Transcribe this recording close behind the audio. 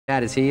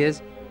bad as he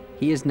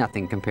is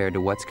nothing compared to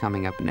what's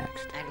coming up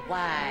next. And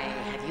why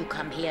have you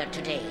come here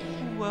today?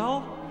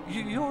 Well,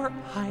 Your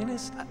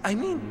Highness, I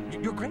mean,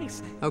 Your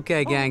Grace.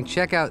 Okay, gang,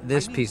 check out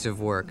this piece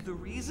of work.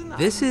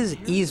 This is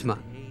Yzma,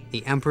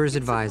 the Emperor's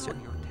advisor.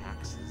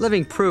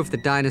 Living proof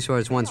that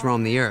dinosaurs once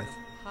roamed the Earth.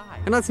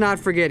 And let's not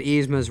forget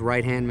Yzma's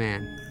right-hand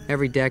man.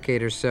 Every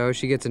decade or so,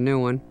 she gets a new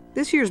one.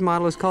 This year's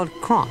model is called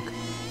Kronk.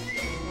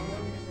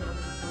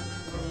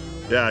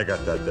 Yeah, I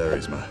got that there,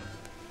 Yzma.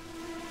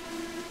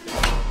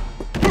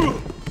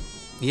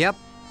 Yep,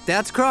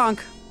 that's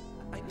Kronk.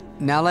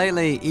 Now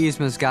lately,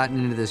 Yzma's gotten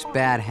into this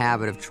bad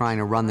habit of trying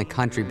to run the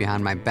country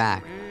behind my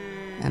back.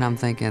 And I'm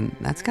thinking,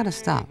 that's gotta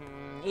stop.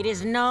 It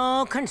is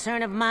no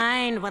concern of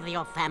mine whether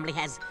your family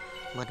has...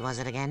 What was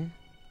it again?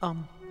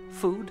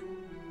 Food?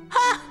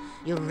 Ha!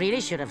 You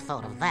really should have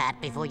thought of that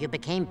before you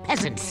became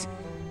peasants.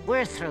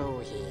 We're through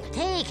here.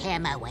 Take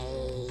him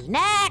away.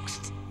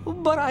 Next!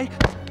 But I...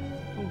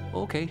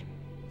 Oh, okay.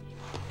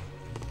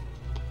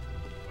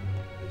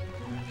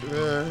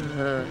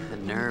 The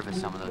nerve of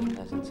some of those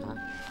peasants, huh?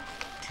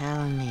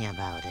 Tell me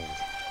about it.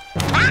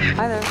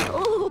 Hi there.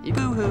 Oh,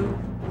 boo-hoo.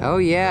 Oh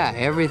yeah,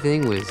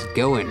 everything was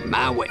going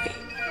my way.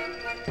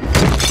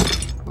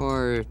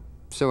 Or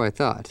so I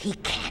thought. He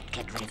can't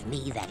get rid of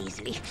me that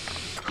easily.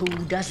 Who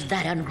does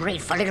that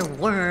ungrateful little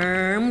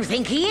worm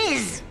think he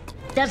is?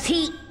 Does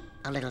he...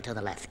 A little to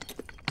the left.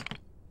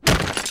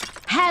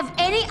 Have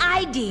any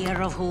idea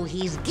of who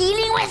he's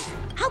dealing with?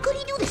 How could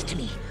he do this to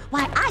me?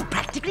 Why, I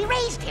practically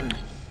raised him.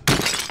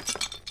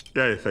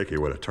 Yeah, you think he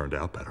would have turned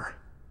out better.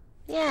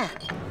 Yeah,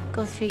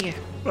 go figure.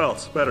 Well,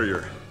 it's better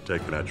you're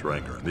taking out your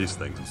anger on these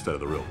things instead of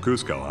the real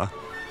Cusco, huh?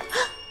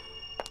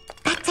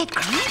 That's it,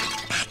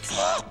 Grant. That's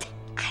it.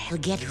 I'll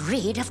get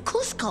rid of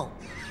Cusco.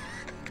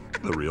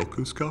 The real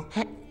Cusco?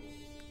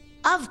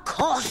 Of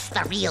course,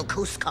 the real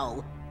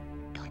Cusco.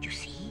 Don't you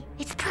see?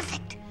 It's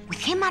perfect. With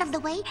him out of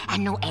the way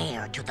and no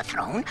heir to the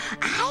throne,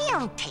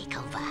 I'll take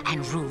over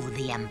and rule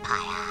the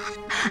Empire.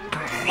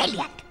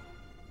 Brilliant.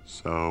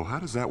 So, how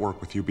does that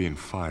work with you being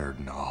fired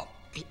and all?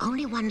 The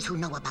only ones who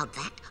know about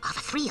that are the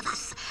three of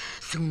us,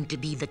 soon to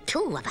be the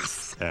two of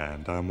us.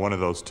 And I'm one of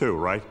those two,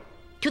 right?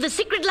 To the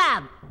secret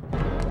lab.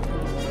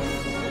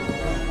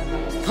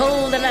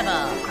 Pull the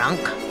lever,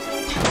 Kronk.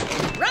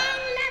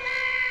 Wrong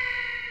lever!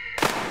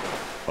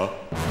 Huh?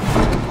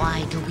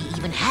 Why do we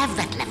even have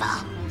that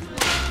lever?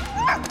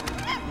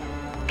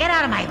 Get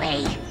out of my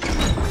way.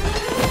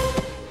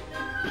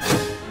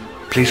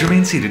 Please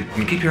remain seated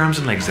and keep your arms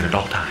and legs in at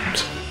all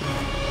times.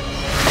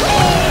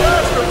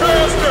 Faster,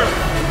 faster!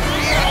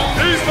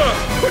 Yzma,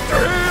 put your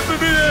hands in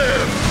the air!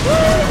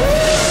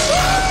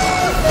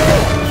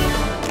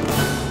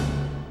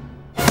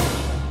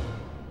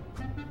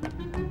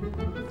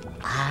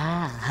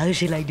 How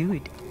shall I do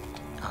it?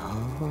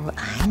 Oh,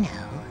 I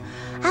know.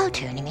 I'll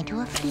turn him into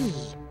a flea.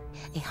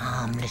 A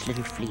harmless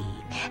little flea.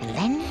 And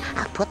then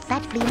I'll put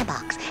that flea in a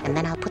box. And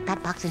then I'll put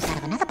that box inside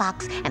of another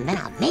box. And then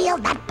I'll nail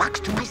that box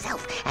to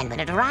myself. And when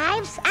it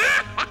arrives,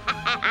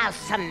 I'll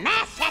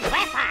smash it with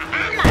a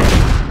hammer!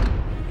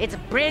 It's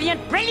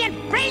brilliant,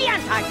 brilliant,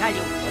 brilliant, I tell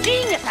you!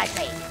 Genius, I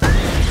say!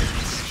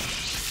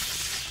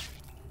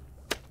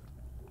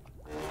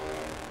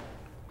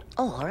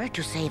 Or,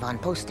 to save on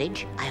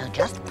postage, I'll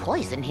just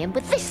poison him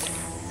with this.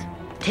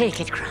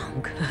 Take it,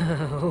 Kronk.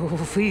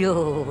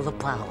 Feel the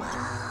power.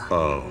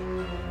 Oh,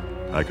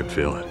 I could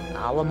feel it.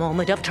 Our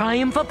moment of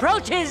triumph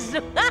approaches!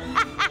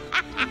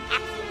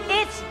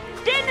 It's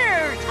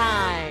dinner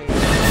time!